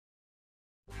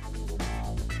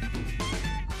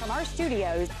from our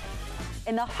studios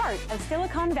in the heart of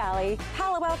Silicon Valley,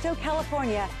 Palo Alto,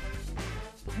 California.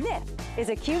 This is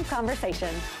a CUBE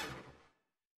Conversation.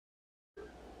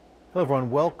 Hello everyone,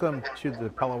 welcome to the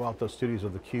Palo Alto studios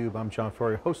of theCUBE. I'm John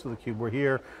Furrier, host of theCUBE. We're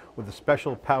here with a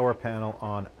special power panel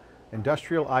on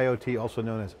industrial IoT, also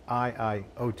known as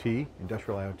IIoT,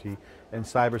 industrial IoT, and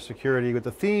cybersecurity, with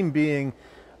the theme being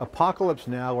apocalypse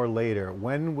now or later.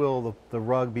 When will the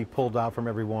rug be pulled out from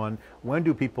everyone? When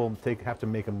do people have to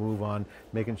make a move on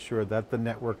making sure that the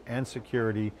network and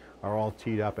security are all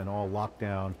teed up and all locked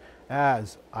down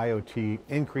as IoT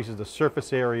increases the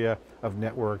surface area of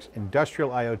networks, industrial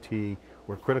IoT,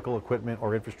 where critical equipment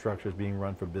or infrastructure is being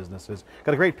run for businesses.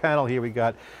 Got a great panel here. We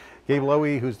got Gabe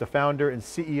Lowy, who's the founder and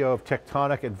CEO of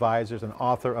Techtonics Advisors and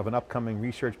author of an upcoming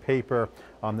research paper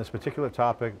on this particular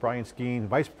topic. Bryan, Skene,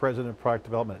 Vice President of Product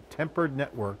Development at Tempered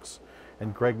Networks,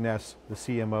 and Greg Ness, the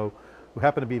CMO, who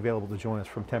happen to be available to join us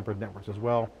from Tempered Networks as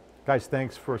well. Guys,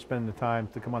 thanks for spending the time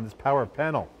to come on this power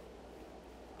panel.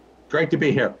 Great to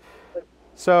be here.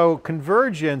 So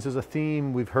convergence is a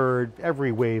theme we've heard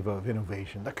every wave of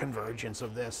innovation, the convergence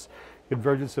of this,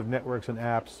 convergence of networks and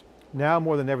apps. Now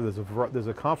more than ever, there's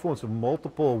a confluence of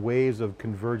multiple waves of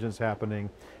convergence happening.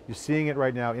 You're seeing it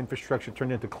right now, infrastructure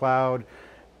turned into cloud,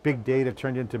 big data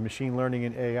turned into machine learning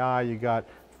and AI. You got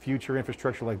future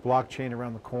infrastructure like blockchain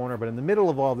around the corner, but in the middle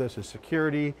of all this is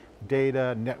security,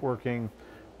 data, networking.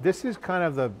 This is kind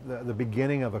of the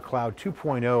beginning of a cloud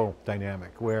 2.0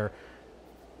 dynamic, where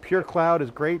pure cloud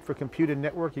is great for compute and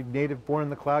network. You're native born in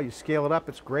the cloud, you scale it up,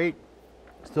 it's great.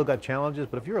 Still got challenges,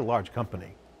 but if you're a large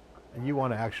company and you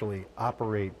want to actually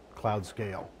operate cloud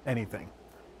scale, anything,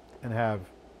 and have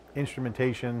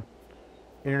instrumentation,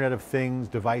 Internet of Things,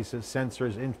 devices,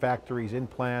 sensors in factories, in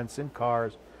plants, in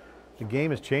cars, the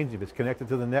game is changing. If it's connected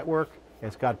to the network,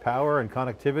 it's got power and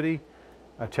connectivity,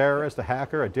 a terrorist, a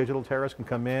hacker, a digital terrorist can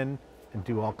come in and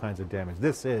do all kinds of damage.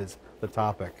 This is the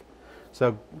topic.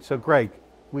 So Greg,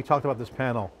 we talked about this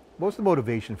panel. What's the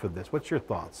motivation for this? What's your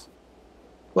thoughts?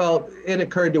 Well, it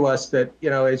occurred to us that,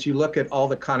 as you look at all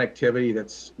the connectivity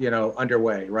that's,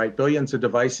 underway, right? Billions of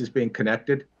devices being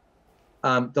connected.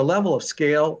 The level of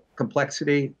scale,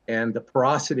 complexity, and the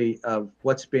porosity of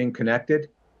what's being connected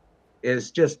is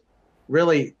just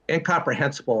really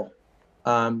incomprehensible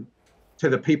to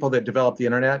the people that develop the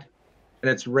internet. And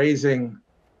it's raising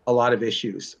a lot of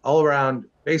issues all around,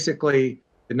 basically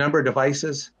the number of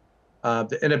devices,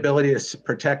 the inability to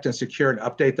protect and secure and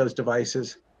update those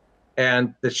devices,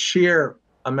 and the sheer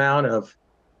amount of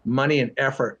money and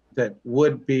effort that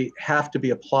would have to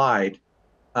be applied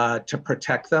to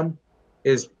protect them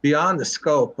is beyond the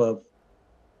scope of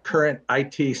current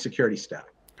IT security staff.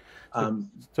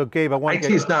 So Gabe, I want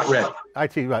IT is not ready.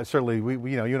 IT, certainly,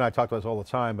 you and I talk about this all the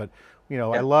time, but yeah.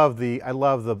 I love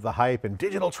the hype and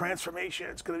digital transformation.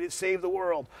 It's going to save the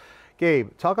world.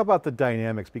 Gabe, talk about the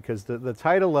dynamics, because the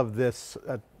title of this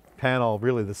panel,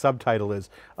 really the subtitle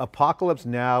is Apocalypse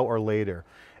Now or Later.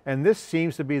 And this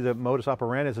seems to be the modus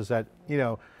operandi, is that,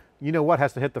 what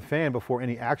has to hit the fan before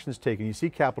any action is taken. You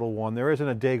see Capital One, there isn't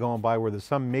a day going by where there's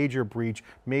some major breach,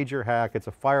 major hack, it's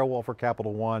a firewall for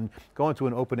Capital One, going to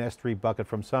an open S3 bucket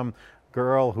from some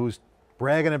girl who's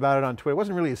bragging about it on Twitter. It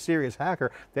wasn't really a serious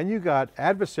hacker. Then you got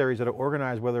adversaries that are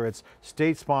organized, whether it's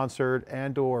state-sponsored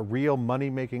and or real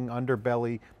money-making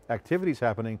underbelly activities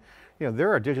happening.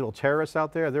 There are digital terrorists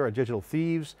out there, there are digital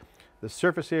thieves. The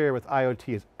surface area with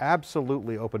IoT is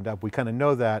absolutely opened up. We kind of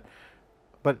know that.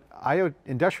 But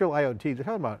industrial IoT, they're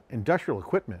talking about industrial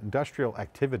equipment, industrial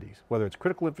activities, whether it's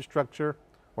critical infrastructure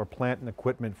or plant and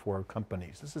equipment for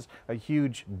companies. This is a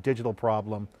huge digital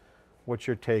problem. What's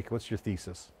your take? What's your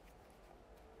thesis?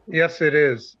 Yes, it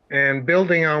is. And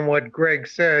building on what Greg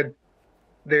said,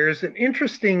 there's an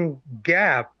interesting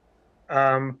gap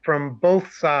from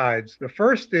both sides. The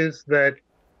first is that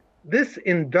this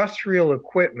industrial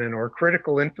equipment or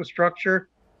critical infrastructure,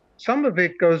 some of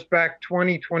it goes back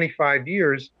 20, 25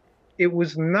 years. It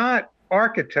was not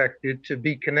architected to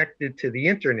be connected to the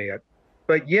internet,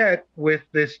 but yet with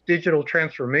this digital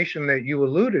transformation that you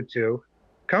alluded to,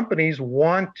 companies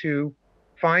want to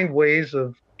find ways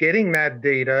of getting that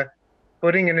data,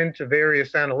 putting it into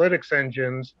various analytics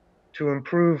engines to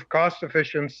improve cost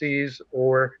efficiencies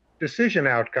or decision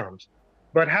outcomes.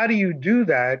 But how do you do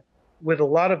that with a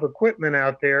lot of equipment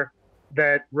out there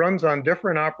that runs on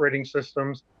different operating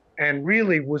systems and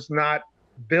really was not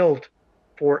built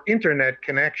for internet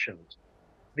connections?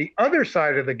 The other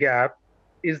side of the gap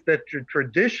is that the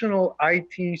traditional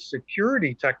IT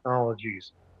security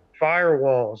technologies,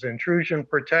 firewalls, intrusion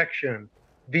protection,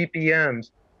 VPNs,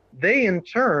 they in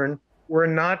turn were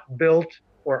not built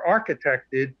or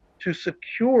architected to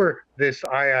secure this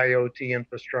IIoT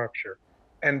infrastructure.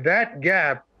 And that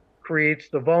gap creates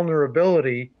the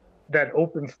vulnerability that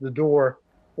opens the door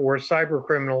for cyber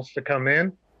criminals to come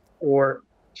in, or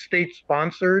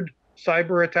state-sponsored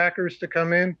cyber attackers to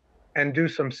come in and do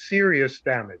some serious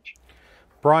damage.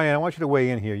 Bryan, I want you to weigh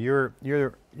in here.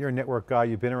 You're a network guy,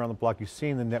 you've been around the block, you've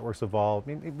seen the networks evolve.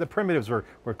 I mean, the primitives were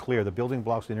clear. The building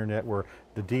blocks of the internet were,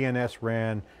 the DNS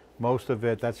ran, most of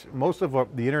it, that's most of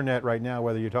what the internet right now,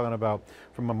 whether you're talking about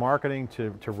from a marketing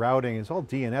to routing, it's all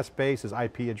DNS based, there's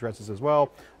IP addresses as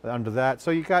well under that.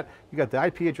 So you got the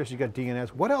IP address, you got DNS.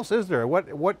 What else is there?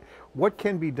 What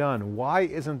can be done? Why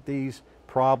isn't these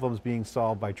problems being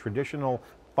solved by traditional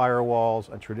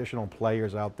firewalls and traditional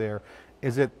players out there?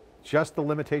 Is it just the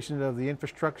limitation of the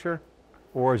infrastructure,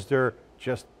 or is there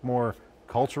just more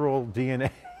cultural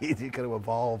DNA that's going to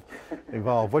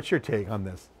evolve? What's your take on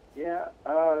this? Yeah,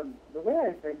 the way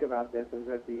I think about this is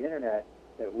that the internet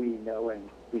that we know and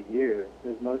we use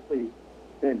has mostly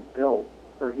been built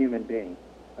for human beings.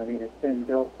 I mean, it's been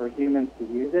built for humans to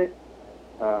use it.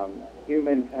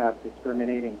 Humans have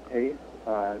discriminating taste.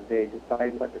 They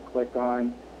decide what to click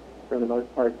on. For the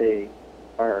most part, they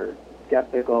are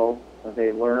skeptical.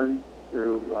 They learn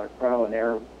through trial and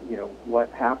error,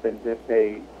 what happens if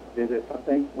they visit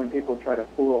something. When people try to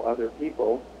fool other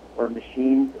people or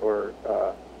machines, or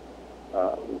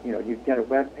you get a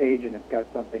web page and it's got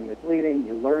something misleading,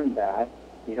 you learn that,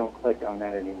 you don't click on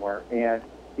that anymore. And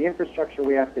the infrastructure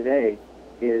we have today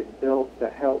is built to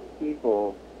help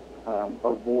people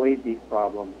avoid these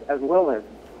problems, as well as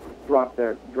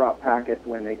drop packets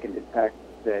when they can detect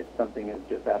that something is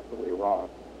just absolutely wrong.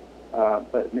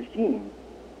 But machines,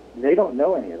 they don't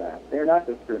know any of that. They're not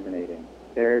discriminating.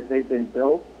 They've been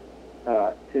built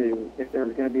to, if they're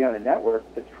going to be on a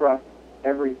network, to trust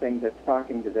everything that's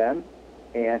talking to them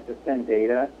and to send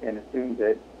data and assume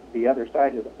that the other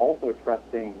side is also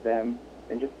trusting them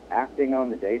and just acting on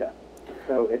the data.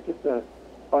 So it's just a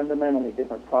fundamentally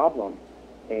different problem.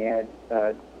 And,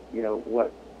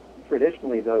 what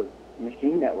traditionally those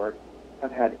machine networks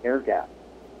have had air gaps.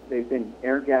 They've been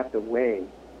air gapped away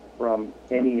from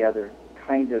any other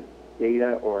kind of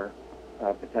data or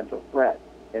potential threat.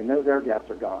 And those air gaps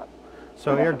are gone.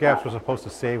 So air gaps were supposed to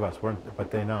save us,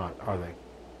 but they're not, are they?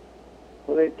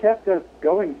 Well, they've kept us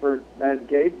going for, as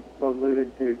Gabe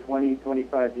alluded to, 20,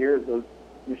 25 years. Those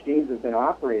machines have been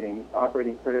operating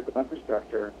critical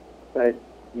infrastructure. But,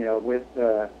 with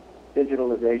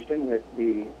digitalization, with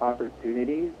the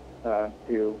opportunities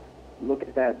to look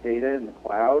at that data in the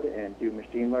cloud and do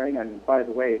machine learning, and by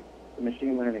the way, the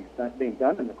machine learning is being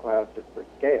done in the cloud just for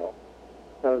scale.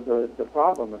 So the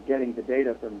problem of getting the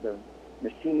data from the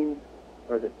machine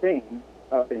or the thing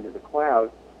up into the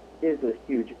cloud is a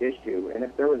huge issue. And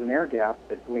if there was an air gap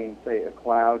between, say, a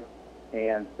cloud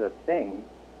and the thing,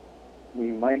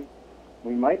 we might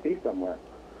be somewhere.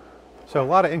 So a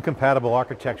lot of incompatible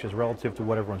architectures relative to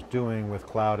what everyone's doing with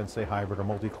cloud and, say, hybrid or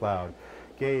multi-cloud.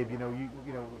 Gabe,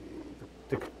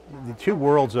 the two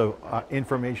worlds of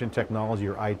information technology,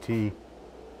 or IT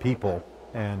people,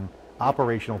 and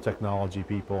operational technology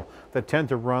people that tend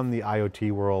to run the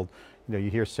IoT world. You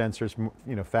hear sensors,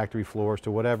 factory floors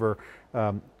to whatever,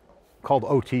 called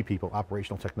OT people,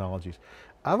 operational technologies.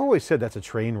 I've always said that's a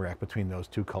train wreck between those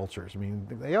two cultures. I mean,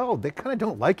 they kind of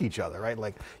don't like each other, right?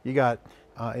 Like you got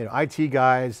IT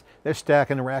guys, they're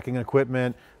stacking and racking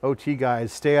equipment. OT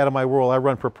guys, stay out of my world. I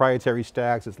run proprietary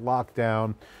stacks. It's locked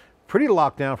down. Pretty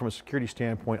locked down from a security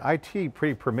standpoint. IT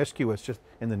pretty promiscuous just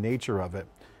in the nature of it.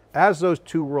 As those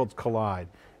two worlds collide,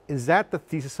 is that the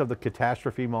thesis of the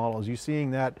catastrophe model? Is you seeing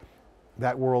that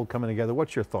world coming together?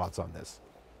 What's your thoughts on this?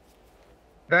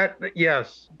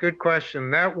 Yes, good question.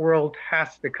 That world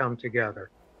has to come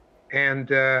together.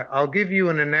 And I'll give you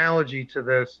an analogy to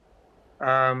this.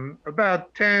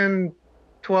 About 10,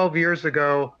 12 years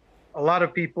ago, a lot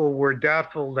of people were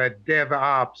doubtful that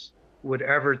DevOps would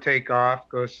ever take off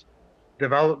because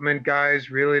development guys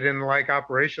really didn't like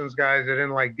operations guys. They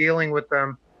didn't like dealing with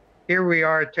them. Here we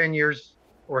are 10 years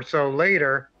or so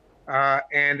later,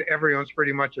 and everyone's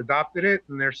pretty much adopted it,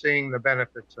 and they're seeing the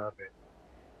benefits of it.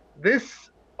 This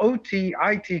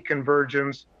OT-IT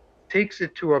convergence takes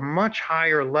it to a much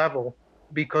higher level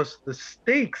because the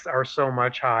stakes are so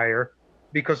much higher,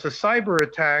 because a cyber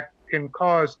attack can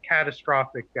cause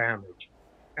catastrophic damage.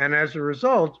 And as a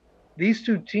result, these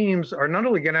two teams are not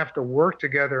only going to have to work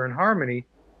together in harmony,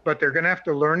 but they're going to have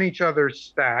to learn each other's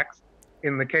stacks.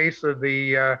 In the case of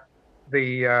the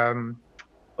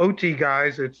OT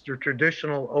guys, it's the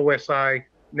traditional OSI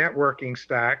networking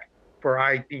stack for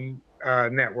IP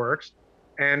networks.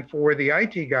 And for the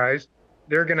IT guys,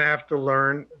 they're going to have to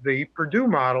learn the Purdue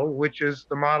model, which is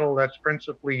the model that's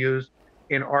principally used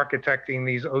in architecting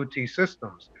these OT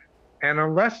systems. And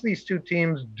unless these two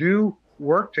teams do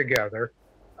work together,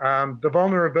 the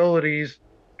vulnerabilities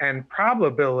and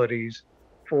probabilities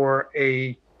for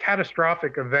a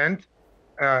catastrophic event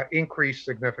increase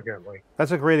significantly.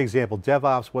 That's a great example.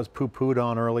 DevOps was poo-pooed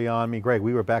on early on. I mean, Greg,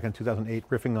 we were back in 2008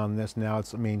 riffing on this. Now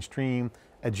it's mainstream.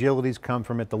 Agility's come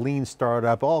from it, the lean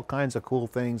startup, all kinds of cool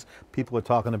things people are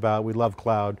talking about. We love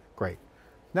cloud, great.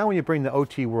 Now when you bring the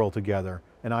OT world together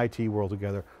and IT world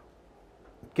together,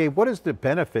 Gabe, what is the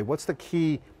benefit? What's the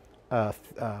key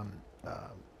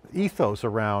ethos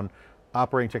around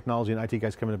operating technology and IT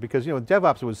guys coming in? Because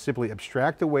DevOps was simply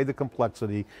abstract away the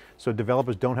complexity so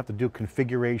developers don't have to do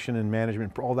configuration and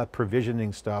management, all that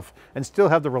provisioning stuff, and still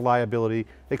have the reliability.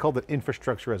 They called it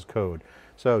infrastructure as code.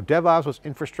 So DevOps was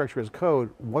infrastructure as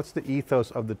code. What's the ethos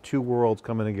of the two worlds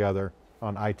coming together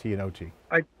on IT and OT?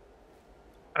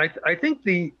 I think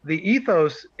the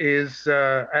ethos is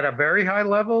at a very high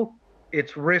level,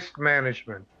 it's risk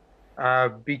management.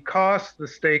 Because the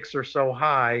stakes are so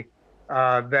high,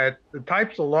 that the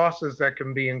types of losses that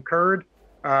can be incurred,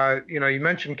 you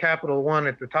mentioned Capital One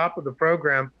at the top of the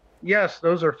program. Yes,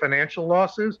 those are financial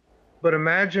losses, but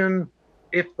imagine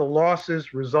if the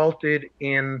losses resulted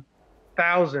in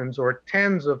thousands or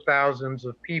tens of thousands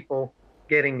of people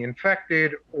getting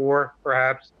infected or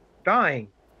perhaps dying.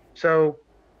 So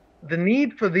the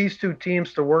need for these two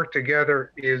teams to work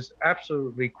together is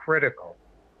absolutely critical.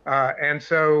 And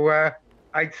so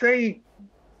I'd say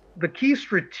the key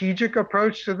strategic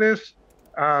approach to this,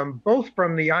 both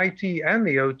from the IT and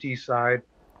the OT side,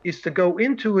 is to go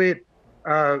into it,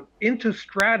 into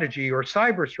strategy or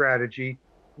cyber strategy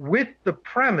with the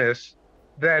premise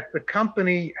that the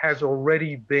company has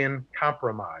already been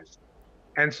compromised.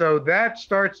 And so that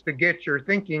starts to get your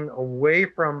thinking away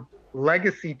from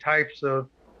legacy types of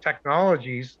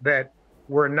technologies that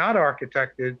were not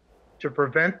architected to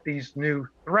prevent these new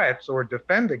threats or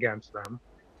defend against them.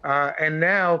 And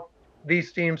now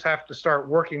these teams have to start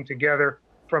working together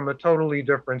from a totally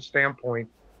different standpoint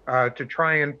to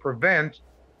try and prevent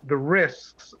the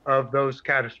risks of those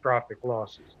catastrophic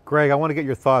losses. Greg, I want to get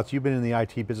your thoughts. You've been in the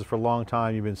IT business for a long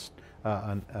time. You've been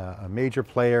a major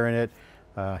player in it,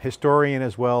 historian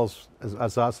as well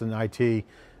as us in IT.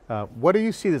 What do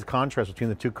you see this contrast between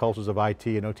the two cultures of IT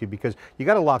and OT? Because you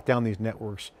got to lock down these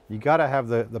networks. You got to have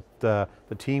the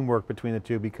teamwork between the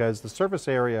two, because the surface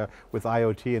area with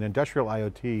IoT and industrial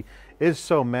IoT is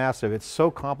so massive. It's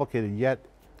so complicated, yet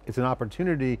it's an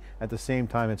opportunity. At the same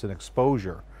time, it's an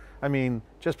exposure. I mean,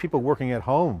 just people working at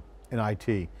home in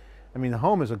IT. I mean, the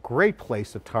home is a great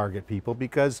place to target people,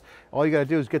 because all you got to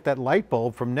do is get that light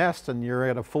bulb from Ness and you're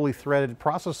at a fully threaded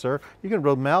processor. You can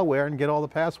build malware and get all the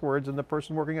passwords and the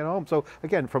person working at home. So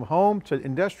again, from home to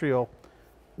industrial,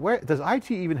 where does IT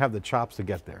even have the chops to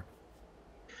get there?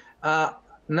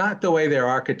 Not the way they're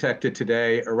architected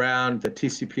today around the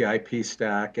TCP/IP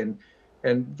stack. And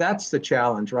that's the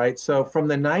challenge, right? So from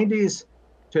the 90s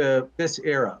to this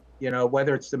era,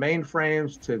 whether it's the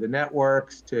mainframes to the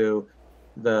networks to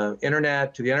the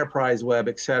internet to the enterprise web,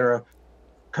 et cetera,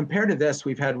 compared to this,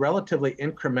 we've had relatively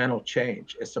incremental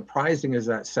change. As surprising as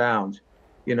that sounds,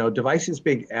 devices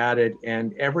being added,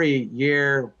 and every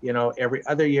year, every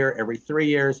other year, every 3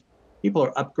 years, people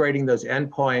are upgrading those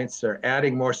endpoints, they're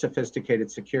adding more sophisticated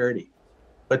security.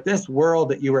 But this world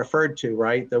that you referred to,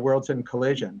 right, the world's in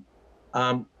collision,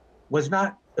 was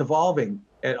not evolving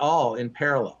at all in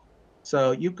parallel.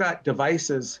 So you've got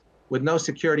devices with no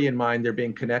security in mind, they're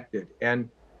being connected. And,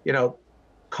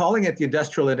 calling it the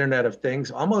industrial Internet of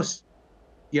Things almost,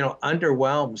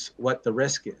 underwhelms what the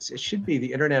risk is. It should be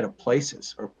the Internet of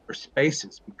Places or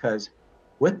spaces, because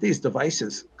with these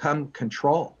devices come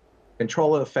control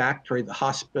of the factory, the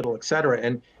hospital, et cetera.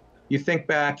 And you think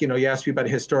back, you asked me about a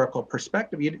historical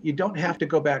perspective. You don't have to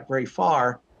go back very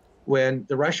far when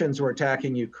the Russians were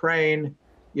attacking Ukraine,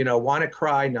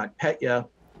 WannaCry, NotPetya.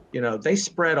 They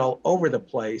spread all over the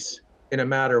place in a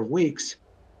matter of weeks.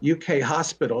 UK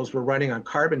hospitals were running on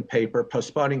carbon paper,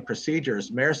 postponing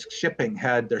procedures. Maersk Shipping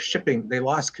had their shipping, they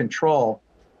lost control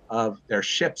of their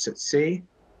ships at sea.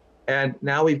 And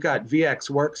now we've got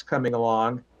VxWorks coming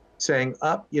along saying,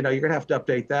 you're gonna have to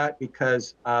update that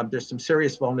because there's some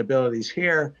serious vulnerabilities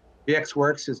here.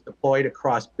 VxWorks is deployed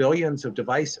across billions of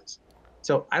devices.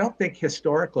 So I don't think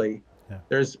historically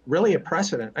there's really a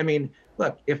precedent. I mean,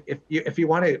 look, if you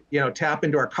want to tap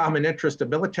into our common interest of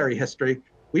military history,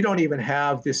 we don't even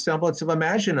have the semblance of a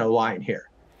Maginot Line here,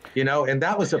 and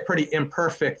that was a pretty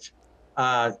imperfect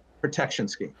protection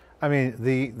scheme. I mean,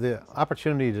 the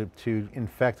opportunity to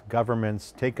infect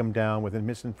governments, take them down with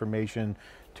misinformation,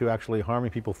 to actually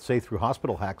harming people, say through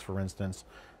hospital hacks, for instance.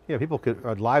 People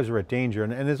lives are at danger,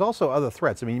 and there's also other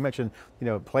threats. I mean, you mentioned,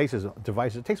 places,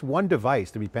 devices. It takes one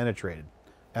device to be penetrated,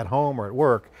 at home or at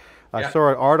work. I saw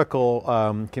an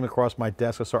article, came across my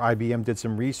desk. I saw IBM did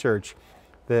some research,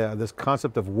 this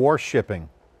concept of war shipping,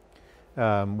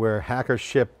 where hackers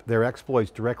ship their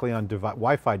exploits directly on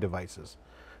Wi-Fi devices.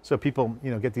 So people,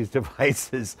 get these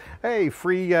devices, hey,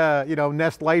 free,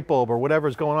 Nest light bulb or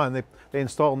whatever's going on. They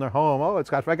install it in their home. Oh,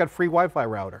 I got free Wi-Fi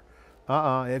router.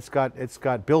 It's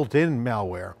got built-in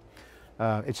malware.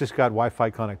 It's just got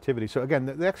Wi-Fi connectivity. So again,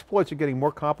 the exploits are getting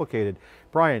more complicated.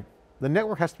 Bryan, the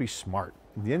network has to be smart.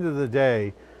 At the end of the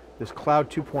day, this Cloud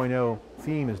 2.0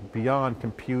 theme is beyond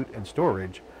compute and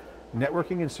storage.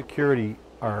 Networking and security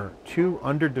are two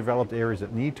underdeveloped areas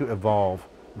that need to evolve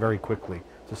very quickly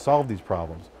to solve these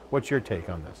problems. What's your take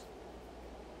on this?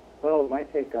 Well, my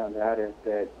take on that is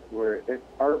that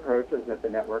our approach is that the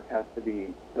network has to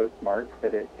be so smart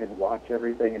that it can watch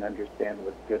everything and understand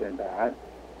what's good and bad,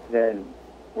 then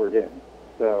we're doomed.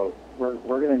 So we're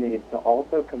going to need to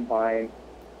also combine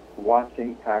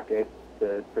watching packets,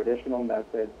 the traditional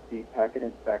methods, deep packet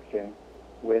inspection,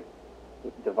 with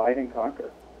divide and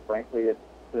conquer. Frankly, it's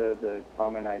the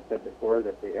comment I said before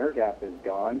that the air gap is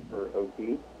gone for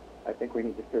OT. I think we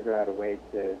need to figure out a way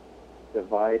to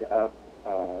divide up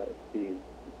these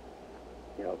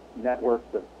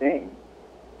networks of things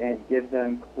and give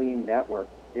them clean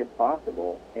networks if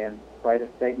possible, and try to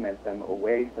segment them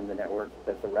away from the networks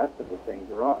that the rest of the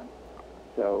things are on.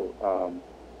 So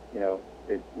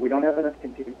we don't have enough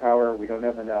compute power, we don't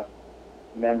have enough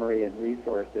memory and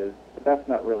resources, but that's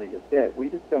not really just it. We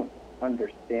just don't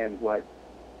understand what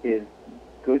is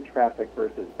good traffic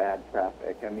versus bad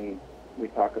traffic. I mean, we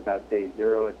talk about day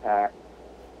zero attacks,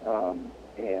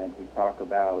 and we talk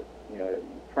about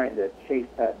trying to chase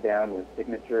that down with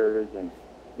signatures, and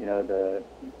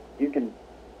you can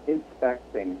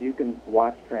inspect things, you can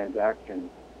watch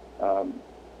transactions.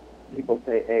 People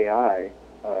say AI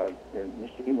and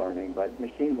machine learning, but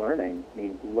machine learning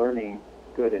means learning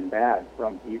good and bad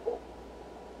from people.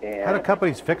 And how do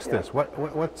companies fix this?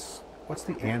 What's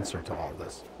the answer to all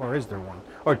this, or is there one?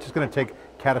 Or it's just going to take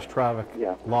catastrophic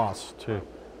loss to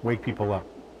wake people up?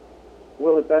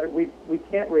 Well, it's better. We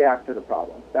can't react to the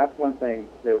problem. That's one thing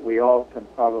that we all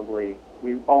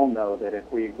know that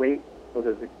if we wait till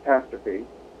there's a catastrophe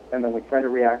and then we try to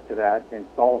react to that and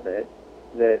solve it,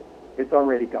 that it's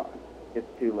already gone. It's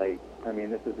too late. I mean,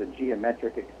 this is a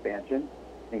geometric expansion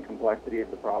in complexity of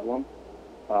the problem.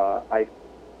 I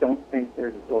don't think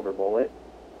there's a silver bullet.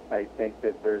 I think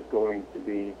that there's going to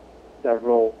be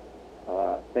several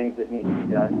things that need to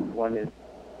be done. One is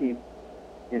keep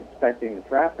inspecting the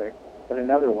traffic, but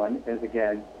another one is,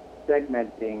 again,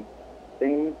 segmenting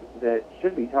things that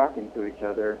should be talking to each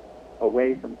other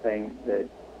away from things that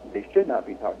they should not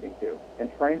be talking to,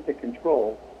 and trying to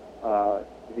control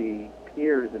the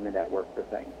peers in the network for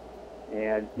things.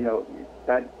 And,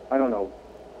 that, I don't know,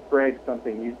 Greg,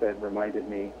 something you said reminded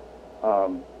me,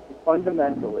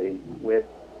 fundamentally with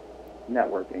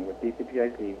networking, with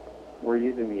TCP/IP, we're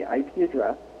using the IP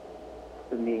address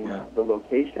to mean the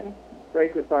location.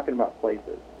 Greg was talking about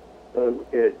places. So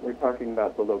we're talking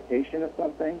about the location of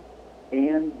something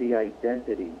and the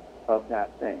identity of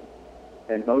that thing.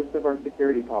 And most of our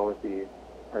security policies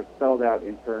are spelled out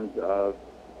in terms of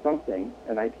something,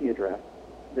 an IP address,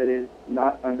 that is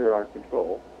not under our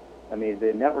control. I mean,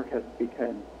 the network has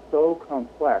become so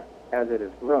complex as it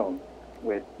has grown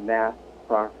with NAS,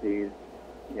 proxies,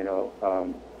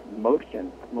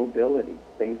 motion, mobility.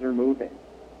 Things are moving.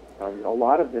 A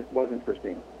lot of this wasn't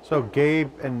foreseen. So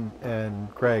Gabe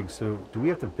and Greg, so do we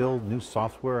have to build new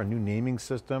software, a new naming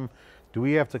system? Do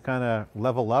we have to kind of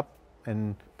level up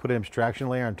and put an abstraction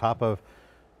layer on top of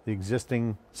the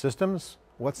existing systems?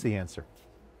 What's the answer?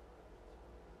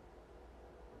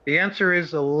 The answer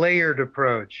is a layered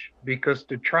approach, because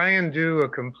to try and do a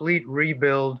complete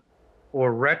rebuild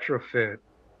or retrofit,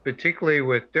 particularly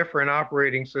with different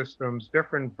operating systems,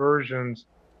 different versions,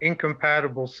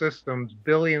 incompatible systems,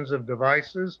 billions of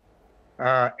devices,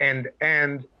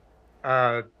 and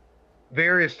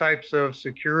various types of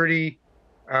security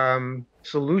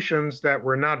solutions that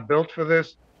were not built for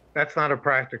this, that's not a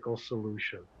practical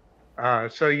solution.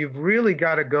 So you've really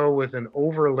got to go with an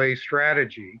overlay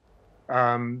strategy.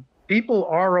 People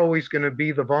are always going to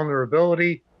be the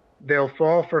vulnerability. They'll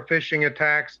fall for phishing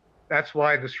attacks. That's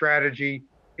why the strategy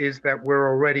is that we're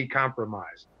already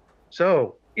compromised.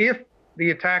 So if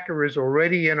the attacker is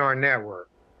already in our network,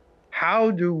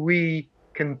 how do we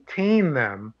contain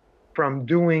them from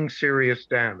doing serious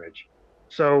damage?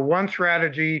 So one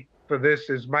strategy for this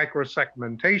is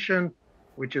microsegmentation.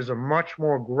 which is a much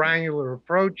more granular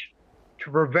approach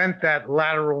to prevent that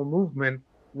lateral movement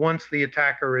once the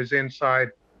attacker is inside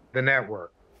the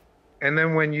network. And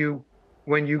then when you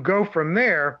go from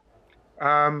there,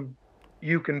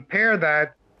 you can pair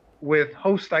that with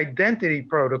host identity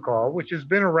protocol, which has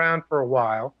been around for a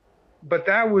while, but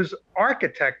that was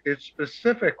architected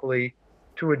specifically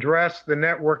to address the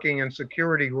networking and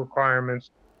security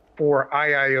requirements for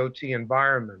IIoT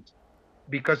environments,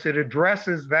 because it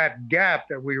addresses that gap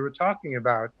that we were talking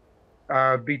about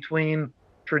between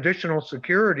traditional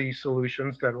security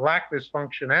solutions that lack this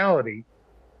functionality,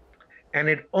 and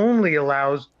it only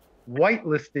allows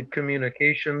whitelisted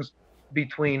communications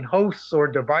between hosts or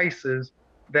devices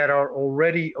that are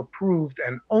already approved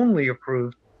and only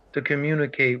approved to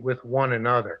communicate with one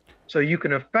another. So you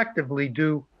can effectively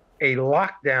do a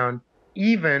lockdown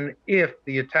even if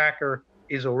the attacker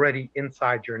is already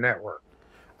inside your network.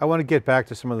 I want to get back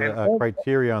to some of the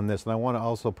criteria on this, and I want to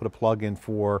also put a plug in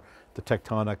for the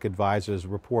Techtonic Advisors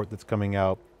report that's coming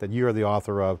out that you're the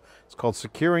author of. It's called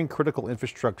Securing Critical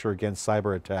Infrastructure Against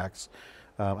Cyber Attacks.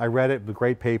 I read it, a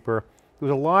great paper. There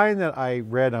was a line that I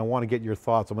read, and I want to get your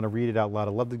thoughts. I'm going to read it out loud.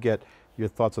 I'd love to get your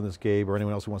thoughts on this, Gabe, or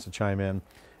anyone else who wants to chime in.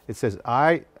 It says,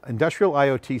 industrial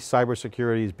IoT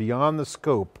cybersecurity is beyond the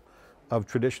scope of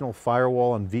traditional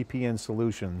firewall and VPN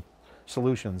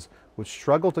solutions, which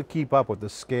struggle to keep up with the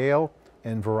scale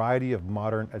and variety of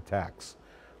modern attacks.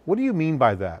 What do you mean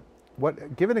by that?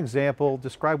 Give an example,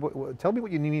 describe, tell me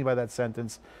what you mean by that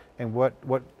sentence, and what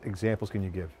examples can you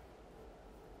give?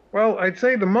 Well, I'd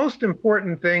say the most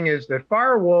important thing is that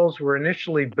firewalls were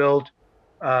initially built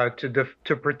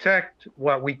to protect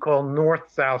what we call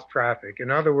north-south traffic. In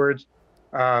other words,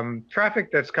 traffic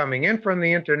that's coming in from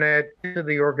the internet into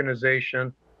the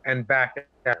organization and back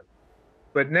out.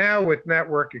 But now with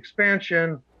network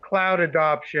expansion, cloud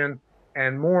adoption,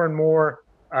 and more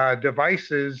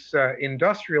devices,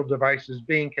 industrial devices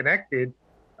being connected,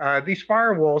 these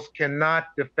firewalls cannot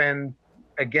defend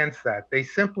against that. They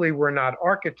simply were not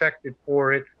architected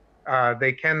for it.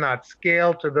 They cannot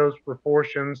scale to those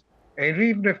proportions. And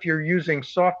even if you're using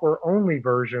software-only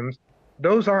versions,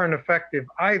 those aren't effective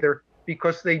either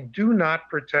because they do not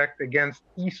protect against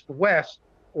east-west,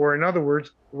 or in other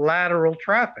words, lateral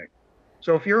traffic.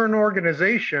 So if you're an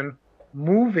organization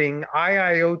moving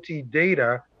IIoT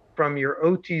data from your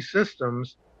OT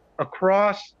systems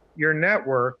across your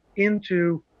network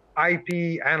into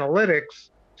IP analytics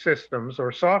systems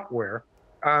or software,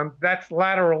 that's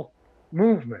lateral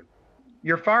movement.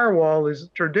 Your firewall is a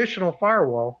traditional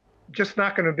firewall, just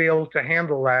not going to be able to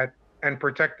handle that and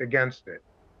protect against it.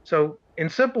 So in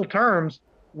simple terms,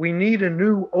 we need a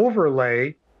new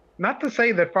overlay, not to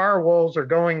say that firewalls are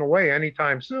going away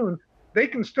anytime soon. They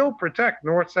can still protect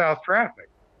north-south traffic,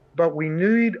 but we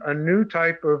need a new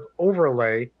type of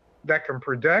overlay that can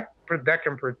protect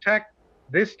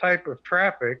this type of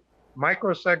traffic.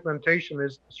 Microsegmentation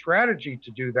is the strategy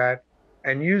to do that,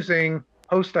 and using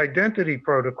host identity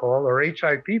protocol or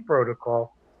HIP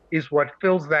protocol is what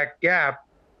fills that gap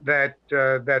that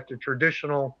the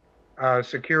traditional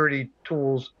security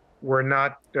tools were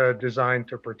not designed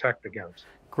to protect against.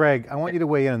 Greg, I want you to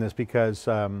weigh in on this because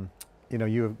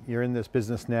you're in this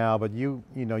business now, but you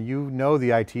know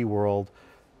the IT world.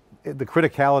 The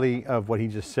criticality of what he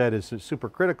just said is super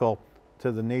critical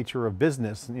to the nature of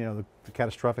business, the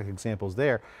catastrophic examples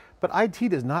there. But IT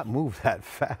does not move that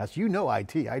fast. You know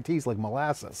IT. IT is like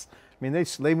molasses. I mean,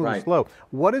 they move slow.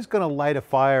 What is going to light a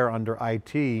fire under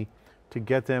IT to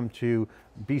get them to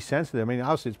be sensitive? I mean,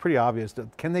 obviously it's pretty obvious.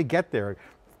 Can they get there?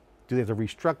 Do they have to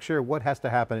restructure? What has to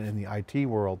happen in the IT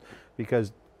world?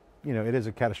 Because it is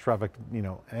a catastrophic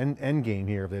end game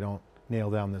here if they don't nail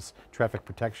down this traffic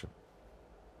protection.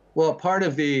 Well, part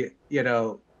of it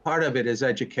is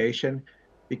education,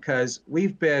 because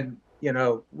we've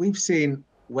seen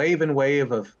wave and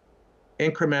wave of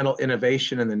incremental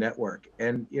innovation in the network.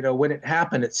 And, when it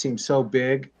happened, it seemed so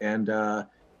big, and,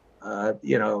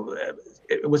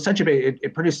 it was such a big,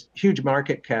 it produced huge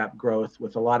market cap growth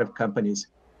with a lot of companies,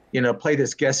 play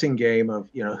this guessing game of,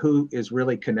 who is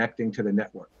really connecting to the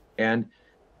network. And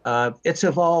it's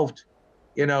evolved,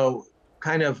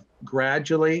 kind of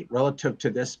gradually relative to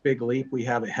this big leap we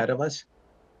have ahead of us.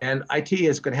 And IT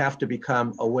is going to have to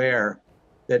become aware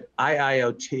that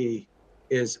IIoT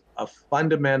is a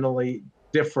fundamentally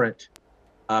different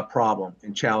problem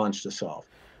and challenge to solve.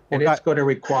 And it's going to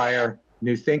require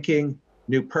new thinking,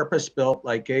 new purpose-built,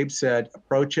 like Gabe said,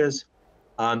 approaches.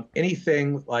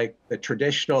 Anything like the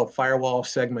traditional firewall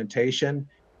segmentation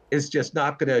is just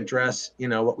not going to address,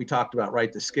 what we talked about,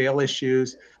 right? The scale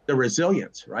issues, the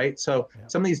resilience, right? So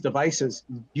some of these devices,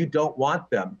 you don't want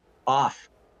them off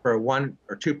for 1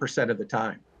 or 2% of the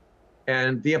time.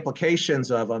 And the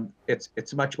implications of them,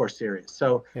 it's much more serious.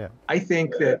 So Yeah. I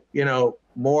think that,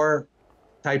 more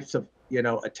types of,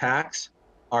 attacks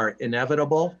are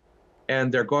inevitable,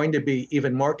 and they're going to be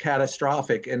even more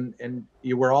catastrophic. And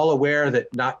you were all aware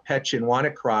that Not Petch and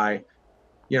WannaCry,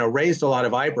 raised a lot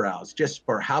of eyebrows just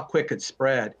for how quick it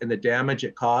spread and the damage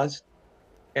it caused.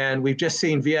 And we've just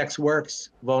seen VxWorks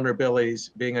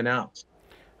vulnerabilities being announced.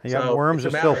 Yeah, So worms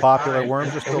it's are a still matter of popular. time, Worms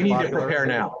are and still we need popular. to prepare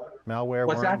now. Malware,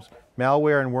 What's worms. that?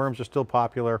 Malware and worms are still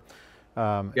popular.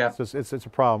 Yeah. It's a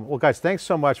problem. Well, guys, thanks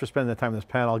so much for spending the time in this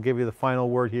panel. I'll give you the final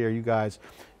word here. You guys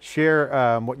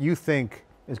share what you think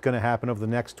is going to happen over the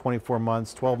next 24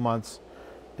 months, 12 months.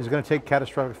 Is it going to take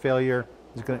catastrophic failure?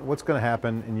 What's going to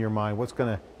happen in your mind? What's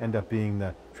going to end up being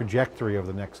the trajectory of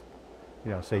the next,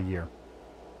 say, year?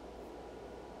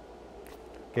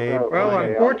 Gabe? Well,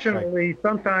 unfortunately,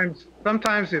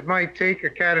 sometimes it might take a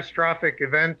catastrophic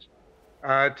event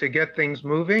to get things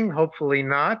moving. Hopefully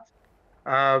not.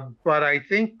 But I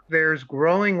think there's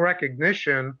growing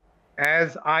recognition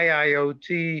as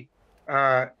IIoT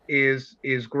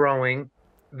is growing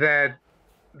that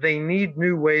they need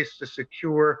new ways to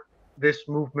secure this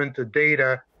movement of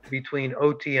data between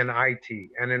OT and IT.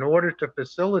 And in order to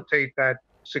facilitate that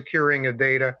securing of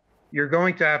data, you're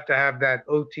going to have that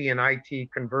OT and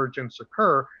IT convergence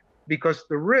occur, because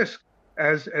the risk,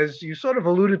 as you sort of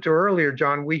alluded to earlier,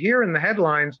 John, we hear in the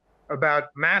headlines about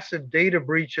massive data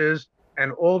breaches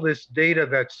and all this data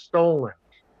that's stolen.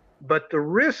 But the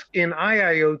risk in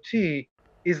IIoT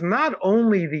is not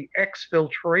only the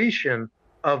exfiltration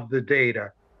of the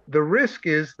data. The risk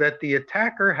is that the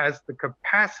attacker has the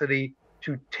capacity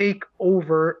to take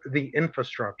over the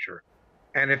infrastructure.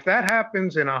 And if that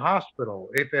happens in a hospital,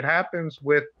 if it happens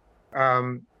with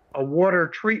a water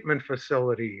treatment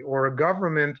facility or a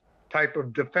government type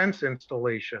of defense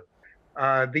installation,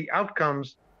 the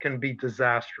outcomes can be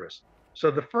disastrous. So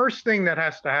the first thing that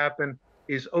has to happen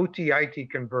is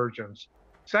OT-IT convergence.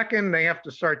 Second, they have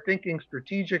to start thinking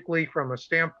strategically from a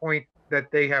standpoint that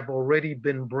they have already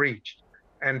been breached.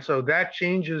 And so that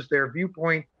changes their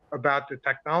viewpoint about the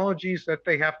technologies that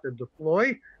they have to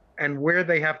deploy and where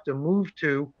they have to move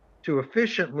to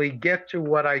efficiently get to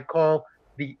what I call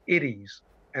the ITIs.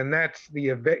 And that's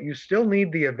you still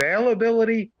need the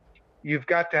availability. You've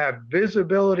got to have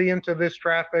visibility into this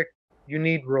traffic. You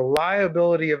need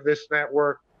reliability of this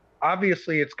network.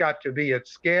 Obviously, it's got to be at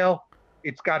scale.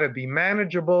 It's got to be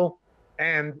manageable,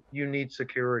 and you need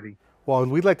security. Well,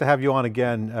 we'd like to have you on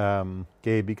again,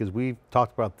 Gabe, because we've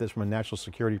talked about this from a national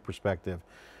security perspective.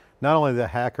 Not only the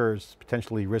hackers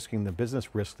potentially risking the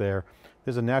business risk there's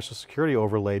a national security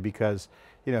overlay, because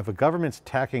if a government's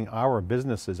attacking our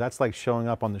businesses, that's like showing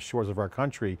up on the shores of our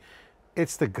country.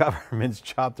 It's the government's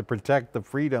job to protect the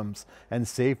freedoms and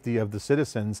safety of the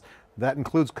citizens. That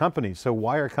includes companies. So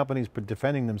why are companies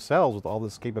defending themselves with all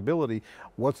this capability?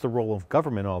 What's the role of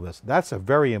government in all this? That's a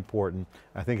very important,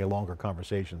 I think, a longer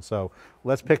conversation. So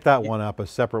let's pick that one up, a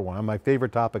separate one. My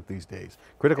favorite topic these days.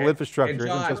 Critical infrastructure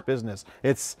isn't just business.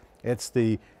 It's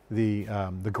the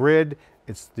grid,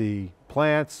 it's the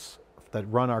plants that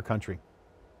run our country.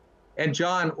 And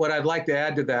John, what I'd like to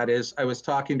add to that is I was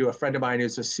talking to a friend of mine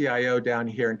who's a CIO down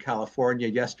here in California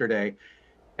yesterday,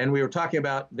 and we were talking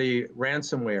about the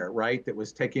ransomware, right, that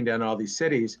was taking down all these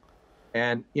cities.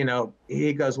 And,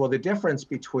 he goes, well, the difference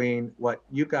between what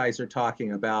you guys are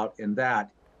talking about and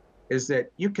that is that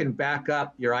you can back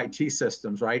up your IT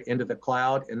systems, right, into the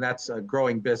cloud, and that's a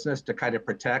growing business to kind of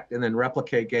protect and then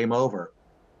replicate game over.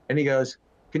 And he goes,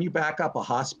 can you back up a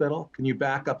hospital? Can you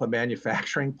back up a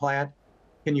manufacturing plant?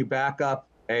 Can you back up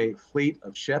a fleet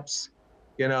of ships?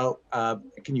 Can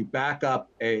you back up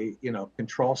a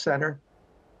control center?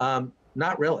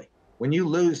 Not really. When you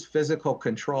lose physical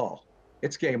control,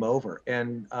 it's game over.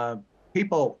 And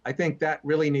people, I think that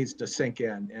really needs to sink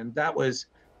in. And that was,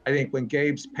 I think, when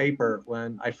Gabe's paper,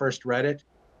 when I first read it,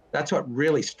 that's what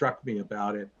really struck me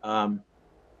about it.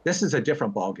 This is a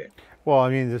different ballgame. Well,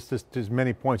 I mean, there's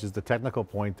many points. There's the technical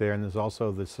point there, and there's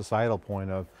also the societal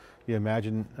point of, you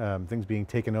imagine things being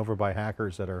taken over by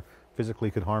hackers that are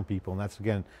physically could harm people, and that's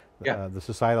again, the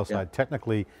societal side.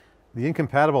 Technically, the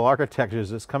incompatible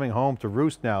architectures is coming home to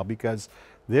roost now, because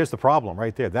there's the problem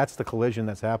right there. That's the collision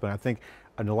that's happening. I think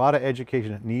in a lot of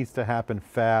education, it needs to happen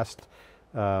fast.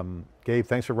 Gabe,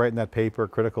 thanks for writing that paper,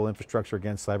 Critical Infrastructure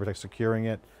Against Cyber Attack, Securing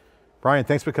It. Bryan,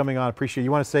 thanks for coming on, appreciate it.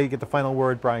 You want to get the final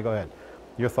word? Bryan, go ahead.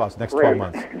 Your thoughts, next 12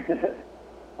 months.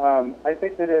 I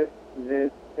think that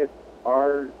if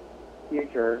our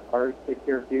future, our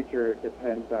secure future,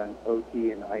 depends on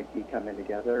OT and IT coming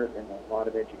together, and a lot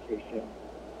of education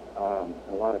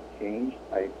a lot of change.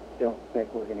 I don't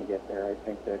think we're going to get there. I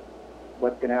think that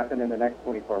what's going to happen in the next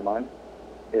 24 months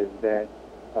is that,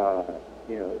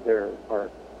 there are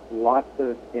lots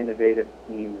of innovative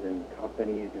teams and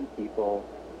companies and people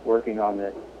working on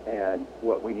this, and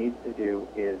what we need to do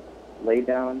is lay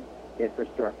down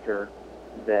infrastructure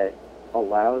that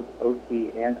allows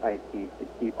OT and IT to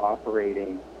keep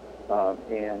operating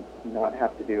and not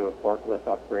have to do a forklift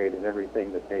upgrade in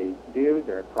everything that they do,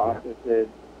 their processes,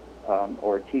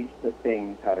 or teach the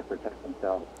things how to protect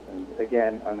themselves. And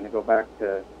again, I'm going to go back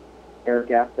to air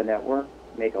gap the network,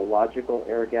 make a logical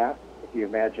air gap. If you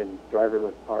imagine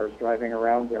driverless cars driving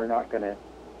around, they're not going to,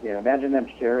 imagine them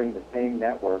sharing the same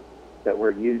network that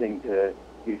we're using to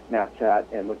use Snapchat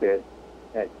and look at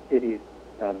cities,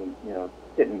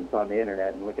 kittens on the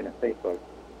internet and looking at Facebook.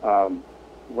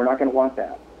 We're not going to want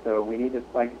that. So we need to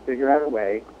figure out a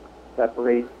way,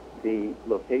 separate the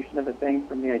location of a thing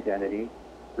from the identity,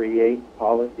 create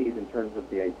policies in terms of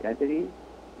the identity,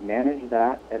 manage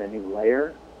that at a new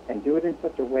layer, and do it in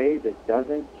such a way that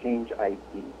doesn't change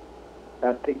IT.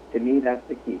 To me, that's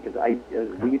the key, because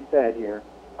as we've said here,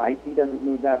 IT doesn't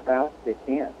move that fast. They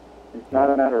can't. It's not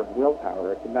a matter of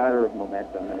willpower. It's a matter of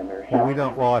momentum and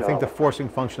inertia. Well, I think the forcing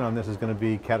function on this is going to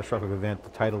be catastrophic event, the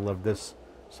title of this,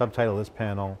 subtitle of this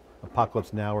panel,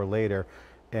 Apocalypse Now or Later.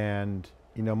 And,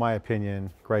 my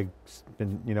opinion, Greg's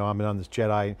been, I've been on this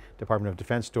Jedi Department of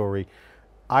Defense story.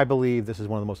 I believe this is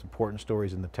one of the most important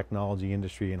stories in the technology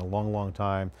industry in a long, long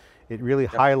time. It really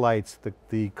highlights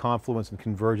the confluence and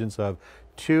convergence of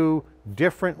two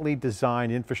differently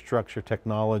designed infrastructure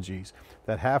technologies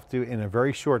that have to, in a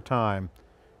very short time,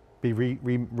 be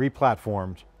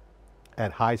re-platformed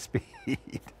at high speed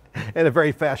in a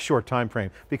very fast, short time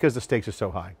frame, because the stakes are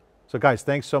so high. So guys,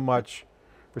 thanks so much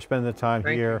for spending the time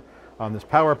here on this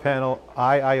power panel,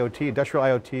 IIoT, industrial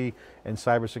IoT, and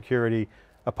cybersecurity.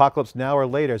 Apocalypse now or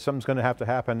later, something's going to have to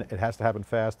happen. It has to happen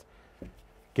fast.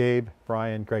 Gabe,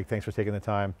 Bryan, Greg, thanks for taking the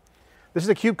time. This is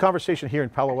theCUBE conversation here in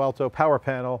Palo Alto, Power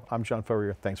Panel. I'm John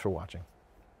Furrier, thanks for watching.